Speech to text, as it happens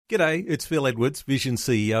G'day, it's Phil Edwards, Vision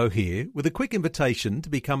CEO here, with a quick invitation to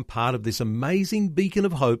become part of this amazing beacon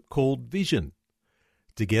of hope called Vision.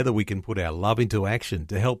 Together we can put our love into action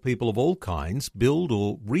to help people of all kinds build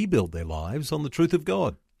or rebuild their lives on the truth of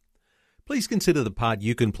God. Please consider the part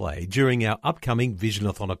you can play during our upcoming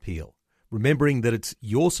Visionathon appeal, remembering that it's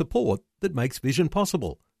your support that makes Vision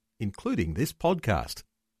possible, including this podcast.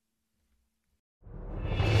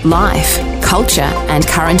 Life, culture and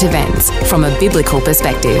current events from a biblical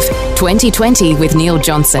perspective. 2020 with Neil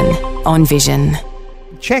Johnson on Vision.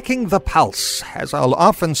 Checking the pulse, as I'll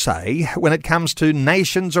often say when it comes to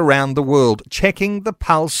nations around the world, checking the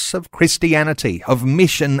pulse of Christianity, of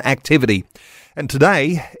mission activity. And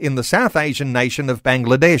today, in the South Asian nation of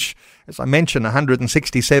Bangladesh, as I mentioned,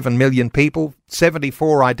 167 million people,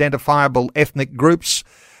 74 identifiable ethnic groups,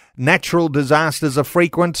 natural disasters are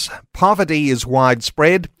frequent, poverty is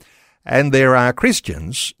widespread, and there are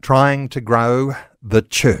Christians trying to grow the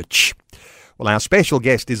church. Well, our special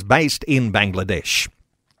guest is based in Bangladesh,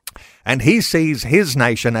 and he sees his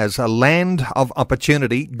nation as a land of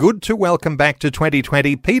opportunity. Good to welcome back to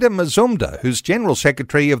 2020 Peter Mazumder, who's General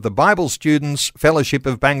Secretary of the Bible Students Fellowship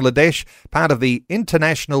of Bangladesh, part of the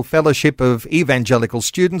International Fellowship of Evangelical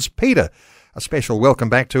Students. Peter, a special welcome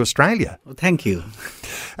back to Australia. Well, thank you.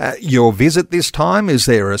 Your visit this time, is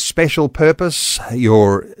there a special purpose?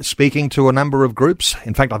 You're speaking to a number of groups.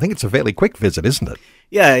 In fact, I think it's a fairly quick visit, isn't it?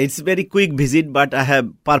 Yeah, it's a very quick visit, but I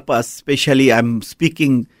have purpose. Especially, I'm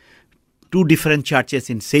speaking two different churches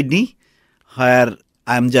in Sydney, where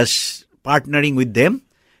I'm just partnering with them.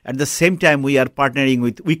 At the same time, we are partnering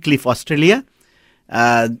with Wycliffe Australia.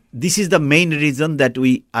 This is the main reason that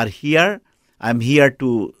we are here. I'm here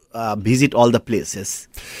to visit all the places.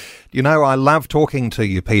 You know, I love talking to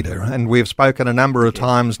you, Peter, and we've spoken a number of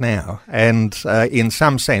times now, and in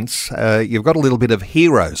some sense, you've got a little bit of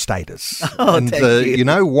hero status. Oh, and thank you. You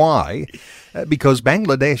know why? Because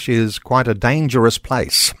Bangladesh is quite a dangerous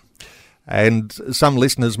place. And some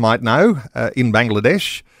listeners might know, in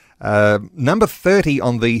Bangladesh, number 30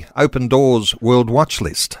 on the Open Doors World Watch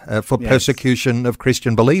List for persecution of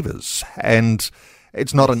Christian believers. And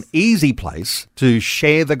it's not an easy place to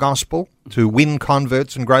share the gospel, to win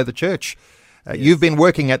converts and grow the church. You've been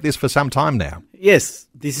working at this for some time now. Yes,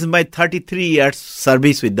 this is my 33 years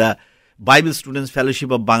service with the Bible Students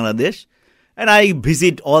Fellowship of Bangladesh. And I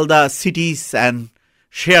visit all the cities and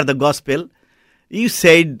share the gospel. You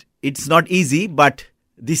said it's not easy, but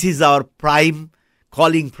this is our prime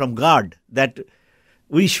calling from God, that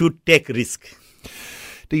we should take risk.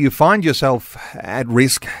 Do you find yourself at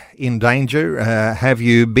risk, in danger? Have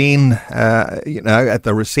you been, at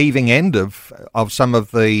the receiving end of some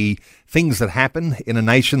of the things that happen in a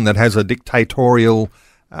nation that has a dictatorial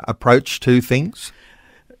approach to things?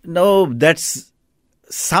 No, that's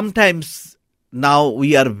sometimes now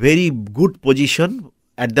we are very good position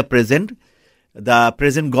at the present. The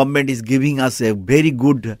present government is giving us a very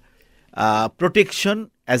good protection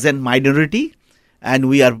as a minority, and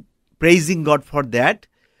we are praising God for that.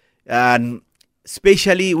 And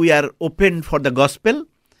especially we are open for the gospel,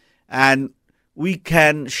 and we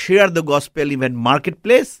can share the gospel even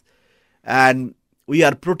marketplace, and we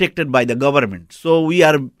are protected by the government. So we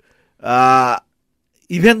are,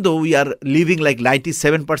 even though we are living like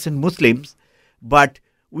 97% Muslims, but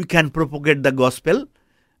we can propagate the gospel.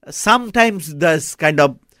 Sometimes this kind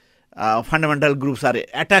of fundamental groups are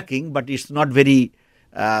attacking, but it's not very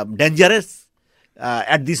dangerous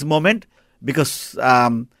at this moment, because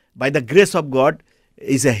by the grace of God,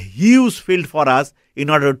 is a huge field for us in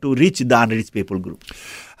order to reach the unreached people group.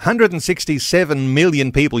 167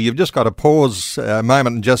 million people. You've just got to pause a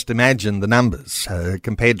moment and just imagine the numbers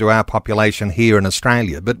compared to our population here in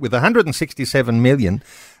Australia. But with 167 million,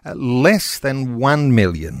 less than 1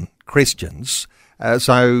 million Christians.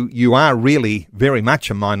 So you are really very much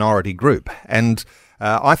a minority group. And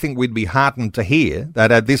I think we'd be heartened to hear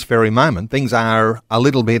that at this very moment things are a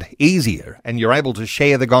little bit easier and you're able to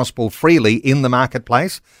share the gospel freely in the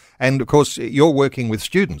marketplace. And, of course, you're working with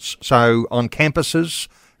students. So on campuses,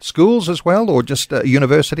 schools as well, or just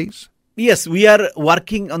universities? Yes, we are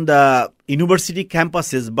working on the university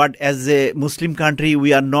campuses, but as a Muslim country,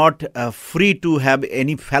 we are not free to have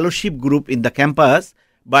any fellowship group in the campus,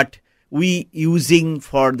 but we using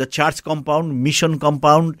for the church compound, mission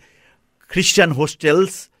compound, Christian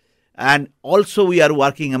hostels, and also we are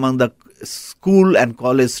working among the school and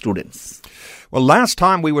college students. Well, last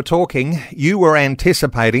time we were talking, you were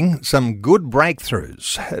anticipating some good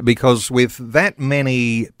breakthroughs because with that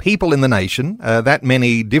many people in the nation, that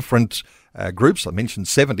many different groups, I mentioned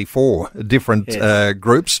 74 different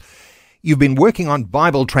groups, You've been working on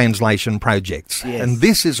Bible translation projects, Yes. and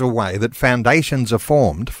this is a way that foundations are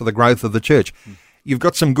formed for the growth of the church. You've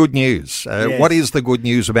got some good news. Yes. What is the good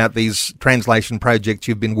news about these translation projects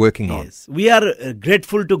you've been working on? Yes, we are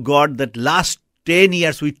grateful to God that last 10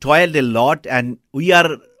 years we toiled a lot, and we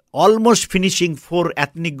are almost finishing 4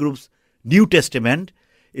 ethnic groups New Testament.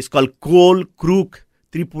 It's called Kol, Kruk,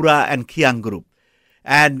 Tripura and Khiang group.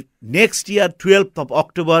 And next year, 12th of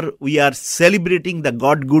October, we are celebrating the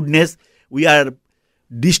God goodness. We are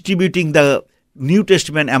distributing the New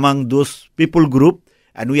Testament among those people group,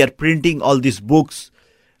 and we are printing all these books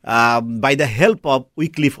by the help of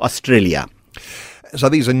Wycliffe Australia. So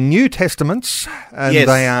these are New Testaments, and Yes.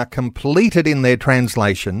 they are completed in their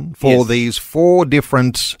translation for Yes. these 4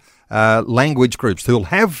 different language groups who'll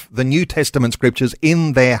have the New Testament scriptures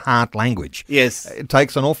in their heart language. Yes. It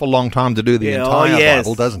takes an awful long time to do the Yeah, entire yes.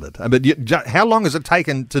 Bible, doesn't it? But how long has it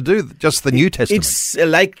taken to do just the New Testament? It's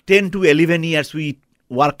like 10 to 11 years we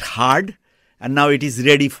worked hard, and now it is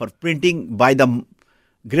ready for printing. By the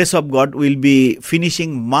grace of God, we'll be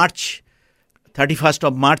finishing March 31st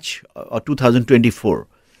of March 2024.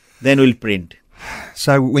 Then we'll print.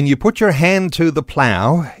 So when you put your hand to the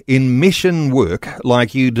plough in mission work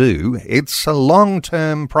like you do, it's a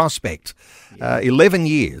long-term prospect. 11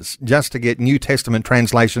 years just to get New Testament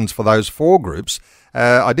translations for those 4 groups.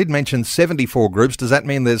 I did mention 74 groups. Does that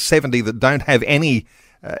mean there's 70 that don't have any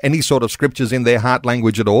sort of scriptures in their heart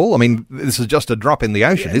language at all? I mean, this is just a drop in the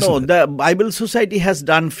ocean, isn't it? The Bible Society has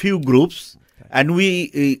done few groups, and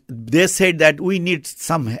they said that we need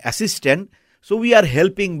some assistance. So we are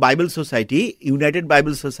helping Bible Society, United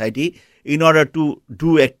Bible Society, in order to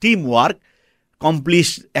do a teamwork,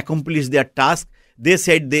 accomplish their task. They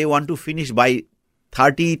said they want to finish by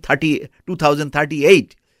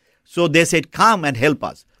 2038. So they said, come and help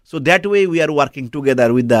us. So that way we are working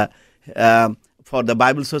together with for the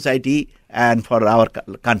Bible Society and for our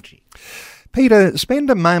country. Peter, spend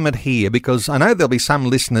a moment here, because I know there'll be some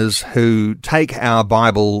listeners who take our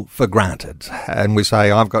Bible for granted. And we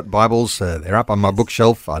say, I've got Bibles, they're up on my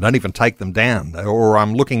bookshelf, I don't even take them down. Or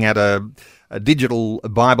I'm looking at a digital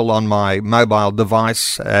Bible on my mobile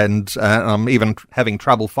device, and I'm even having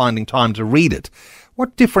trouble finding time to read it.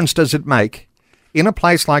 What difference does it make in a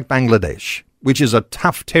place like Bangladesh, which is a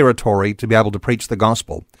tough territory to be able to preach the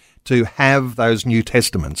gospel, to have those New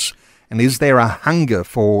Testaments? And is there a hunger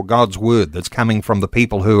for God's word that's coming from the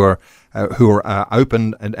people who are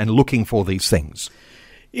open and looking for these things?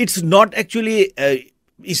 It's not actually.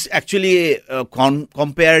 It's actually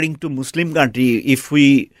comparing to Muslim country. If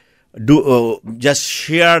we do just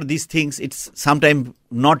share these things, it's sometimes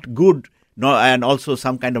not good, and also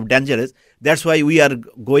some kind of dangerous. That's why we are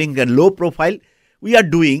going a low profile. We are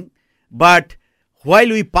doing, but while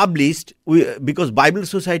we published, because Bible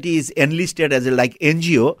Society is enlisted as a like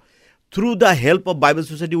NGO. Through the help of Bible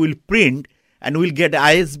Society, we'll print and we'll get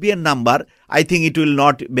ISBN number. I think it will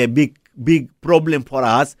not be a big problem for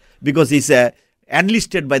us, because it's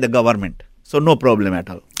enlisted by the government. So no problem at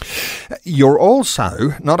all. You're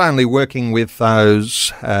also not only working with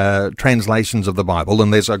those translations of the Bible,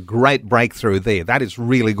 and there's a great breakthrough there. That is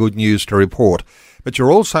really good news to report. But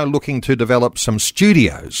you're also looking to develop some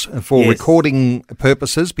studios for recording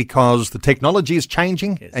purposes, because the technology is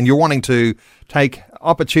changing, and you're wanting to take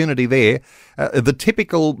opportunity there. The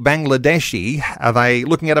typical Bangladeshi, are they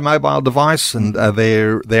looking at a mobile device and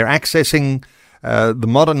they're accessing the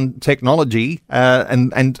modern technology,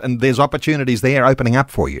 and there's opportunities there opening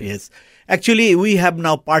up for you? Yes. Actually, we have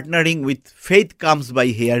now partnering with Faith Comes by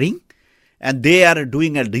Hearing, and they are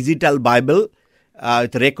doing a digital Bible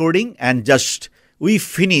with recording, and we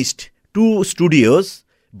finished 2 studios.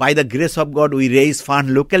 By the grace of God, we raise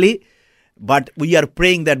fund locally, but we are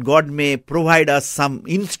praying that God may provide us some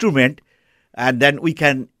instrument, and then we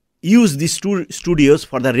can use these 2 studios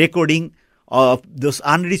for the recording of those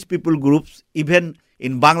unreached people groups. Even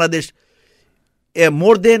in Bangladesh,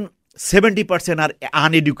 more than 70% are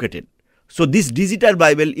uneducated. So this digital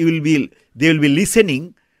Bible, they will be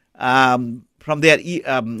listening from their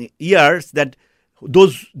ears, that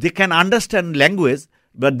they can understand language,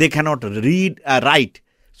 but they cannot read write.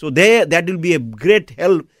 So that will be a great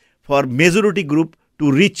help for majority group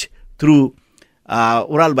to reach through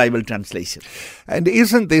oral Bible translation. And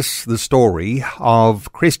isn't this the story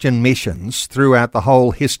of Christian missions throughout the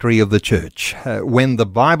whole history of the church? When the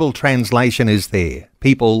Bible translation is there,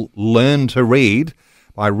 people learn to read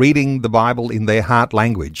by reading the Bible in their heart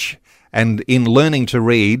language. And in learning to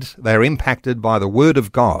read, they're impacted by the Word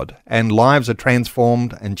of God, and lives are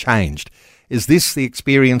transformed and changed. Is this the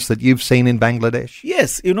experience that you've seen in Bangladesh?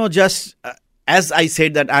 Yes, just as I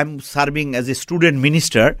said that I'm serving as a student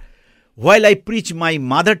minister, while I preach my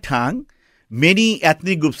mother tongue, many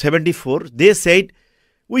ethnic groups, 74, they said,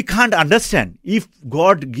 we can't understand. If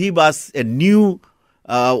God give us a new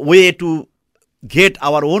way to get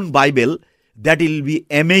our own Bible, that will be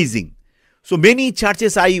amazing. So many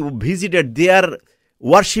churches I visited, they are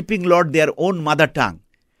worshipping Lord their own mother tongue.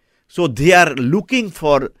 So they are looking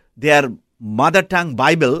for their mother tongue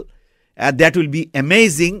Bible, and that will be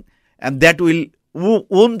amazing, and that will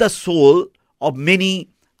own the soul of many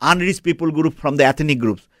unreached people group from the ethnic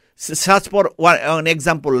groups. Such for an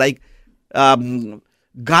example, like Garo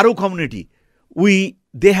community,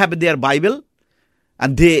 they have their Bible,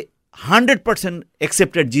 and they 100%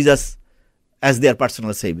 accepted Jesus as their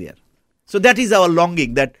personal savior. So that is our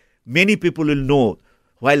longing, that many people will know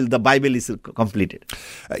while the Bible is completed.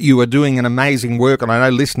 You are doing an amazing work, and I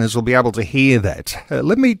know listeners will be able to hear that.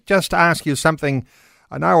 Let me just ask you something.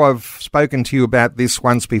 I know I've spoken to you about this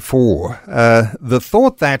once before. The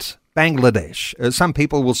thought that Bangladesh, some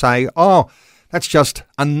people will say, oh, that's just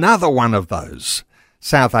another one of those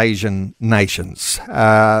South Asian nations.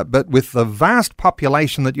 But with the vast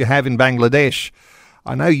population that you have in Bangladesh,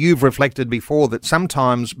 I know you've reflected before that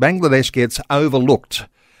sometimes Bangladesh gets overlooked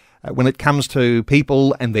when it comes to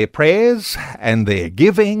people and their prayers and their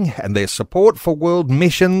giving and their support for world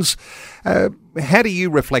missions. How do you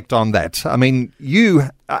reflect on that? I mean, you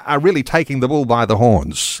are really taking the bull by the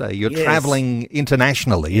horns. You're travelling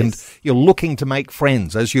internationally and you're looking to make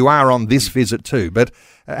friends, as you are on this visit too. But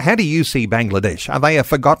how do you see Bangladesh? Are they a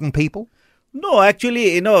forgotten people? No,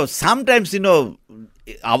 actually, sometimes,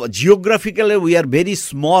 geographically we are very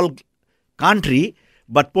small country,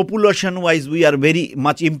 but population-wise, we are very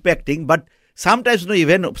much impacting. But sometimes,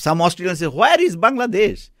 even some Australians say, where is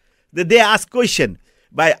Bangladesh? They ask question.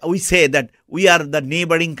 But we say that we are the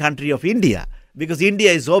neighboring country of India, because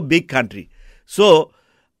India is a big country. So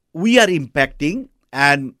we are impacting.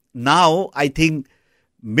 And now I think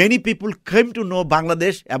many people came to know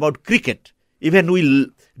Bangladesh about cricket. Even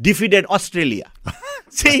we defeated Australia.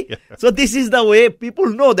 See, so this is the way people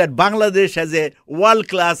know that Bangladesh has a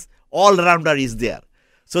world-class all-rounder is there.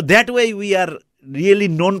 So that way we are really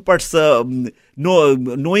knowing to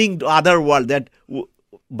other world that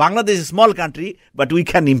Bangladesh is a small country, but we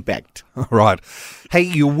can impact. Right. Hey,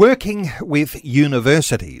 you're working with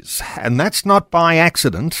universities, and that's not by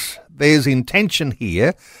accident. There's intention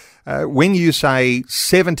here. When you say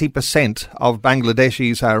 70% of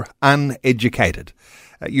Bangladeshis are uneducated,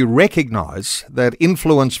 you recognise that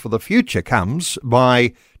influence for the future comes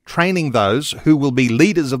by training those who will be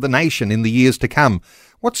leaders of the nation in the years to come.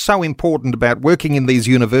 What's so important about working in these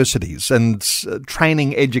universities and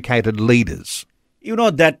training educated leaders? You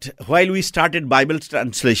know that while we started Bible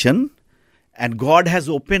translation, and God has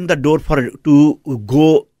opened the door to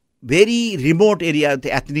go very remote area,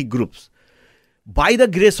 the ethnic groups. By the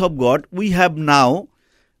grace of God, we have now,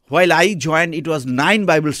 while I joined, it was 9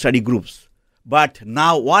 Bible study groups, but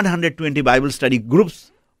now 120 Bible study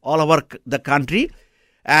groups all over the country,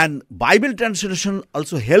 and Bible translation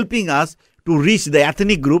also helping us to reach the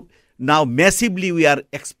ethnic group. Now massively we are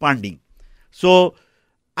expanding. So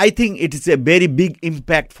I think it is a very big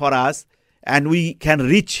impact for us, and we can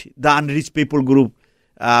reach the unreached people group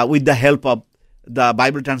with the help of the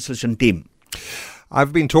Bible translation team.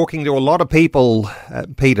 I've been talking to a lot of people,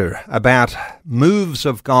 Peter, about moves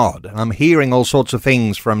of God. I'm hearing all sorts of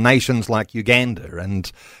things from nations like Uganda and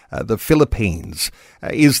the Philippines.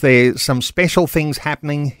 Is there some special things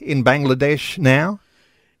happening in Bangladesh now?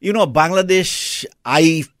 Bangladesh,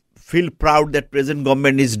 I feel proud that present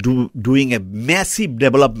government is doing a massive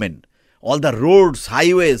development. All the roads,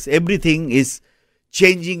 highways, everything is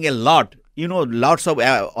changing a lot. Lots of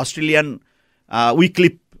Australian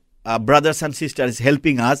weekly brothers and sisters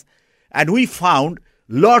helping us, and we found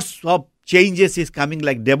lots of changes is coming,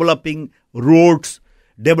 like developing roads,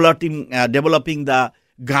 developing the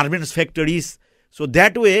garments factories. So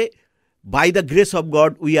that way, by the grace of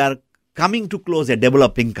God, we are coming to close a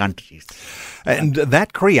developing countries. And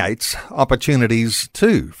that creates opportunities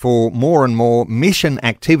too for more and more mission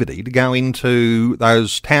activity to go into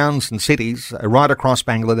those towns and cities right across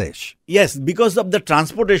Bangladesh. Yes, because of the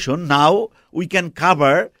transportation, now we can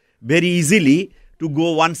cover very easily to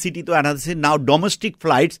go one city to another city. Now domestic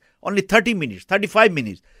flights, only 30 minutes, 35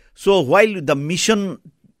 minutes. So while the mission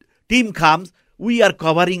team comes, we are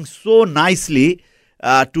covering so nicely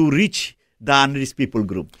to reach the unreached people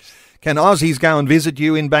group. Can Aussies go and visit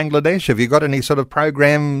you in Bangladesh? Have you got any sort of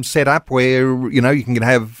program set up where, you can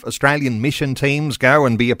have Australian mission teams go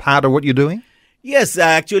and be a part of what you're doing? Yes,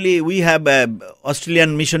 actually we have an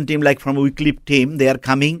Australian mission team, like from Wycliffe team. They are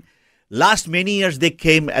coming. Last many years they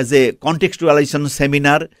came as a contextualization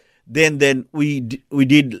seminar. Then we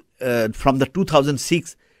did from the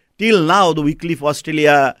 2006 till now, the Wycliffe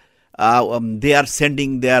Australia, they are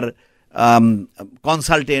sending their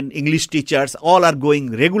consultant, English teachers, all are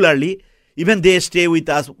going regularly. Even they stay with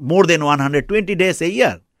us more than 120 days a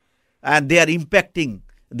year. And they are impacting,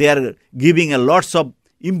 they are giving a lots of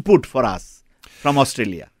input for us from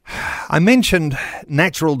Australia. I mentioned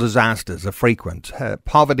natural disasters are frequent.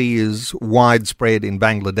 Poverty is widespread in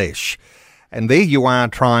Bangladesh. And there you are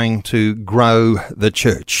trying to grow the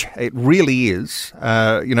church. It really is.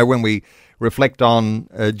 When we reflect on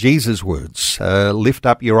Jesus' words, lift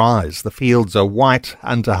up your eyes, the fields are white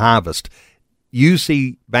unto harvest. You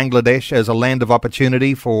see Bangladesh as a land of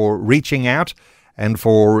opportunity for reaching out and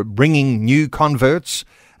for bringing new converts.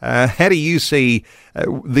 How do you see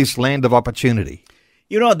this land of opportunity?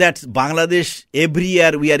 That's Bangladesh. Every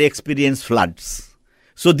year we are experiencing floods.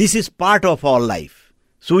 So this is part of our life.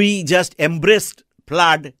 So we just embraced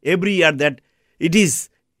flood every year, that it is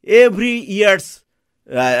every year's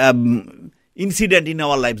incident in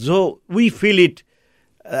our life. So we feel it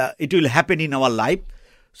will happen in our life.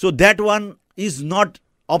 So that one is not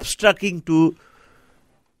obstructing to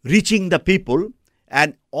reaching the people.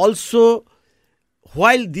 And also,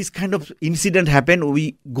 while this kind of incident happen,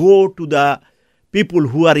 we go to the people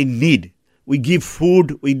who are in need. We give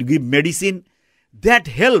food, we give medicine. That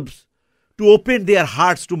helps to open their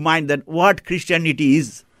hearts to mind that what Christianity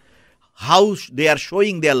is, how they are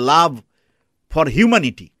showing their love for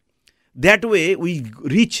humanity. That way we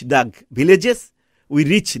reach the villages, we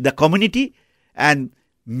reach the community, and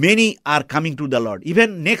many are coming to the Lord.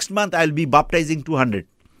 Even next month I will be baptizing 200.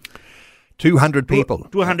 200 people?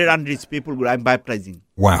 200 people I'm baptizing.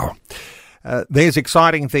 Wow. There's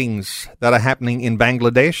exciting things that are happening in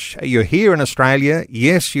Bangladesh. You're here in Australia.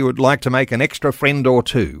 Yes, you would like to make an extra friend or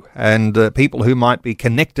two, and people who might be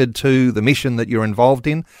connected to the mission that you're involved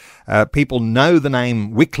in. People know the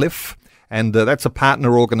name Wycliffe, and that's a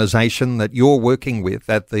partner organisation that you're working with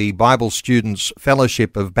at the Bible Students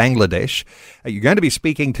Fellowship of Bangladesh. You're going to be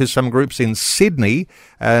speaking to some groups in Sydney,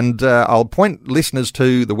 and I'll point listeners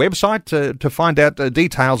to the website to find out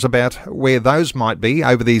details about where those might be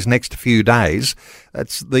over these next few days.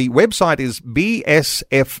 The website is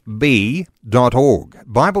BSFB.org,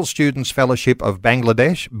 Bible Students Fellowship of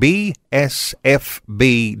Bangladesh,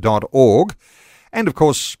 BSFB.org. And of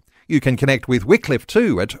course, you can connect with Wycliffe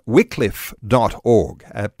too at wycliffe.org,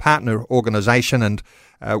 a partner organisation, and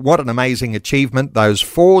what an amazing achievement. Those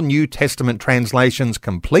 4 New Testament translations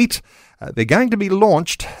complete. They're going to be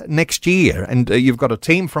launched next year, and you've got a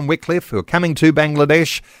team from Wycliffe who are coming to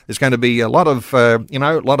Bangladesh. There's going to be a lot of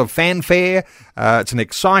fanfare. It's an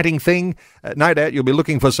exciting thing. No doubt you'll be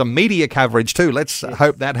looking for some media coverage too. Let's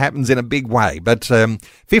hope that happens in a big way. But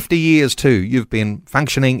 50 years too, you've been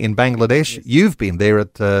functioning in Bangladesh. Yes. You've been there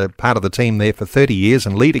at part of the team there for 30 years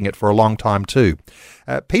and leading it for a long time too.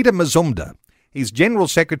 Peter Mazumder. He's General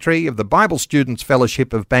Secretary of the Bible Students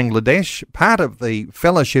Fellowship of Bangladesh, part of the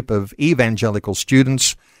Fellowship of Evangelical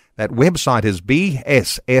Students. That website is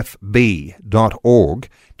bsfb.org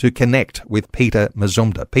to connect with Peter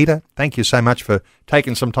Mazumder. Peter, thank you so much for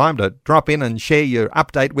taking some time to drop in and share your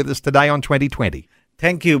update with us today on 2020.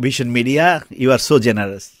 Thank you, Vision Media. You are so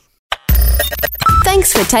generous.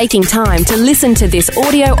 Thanks for taking time to listen to this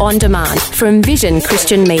audio on demand from Vision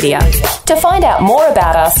Christian Media. To find out more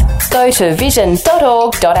about us, go to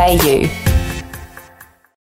vision.org.au.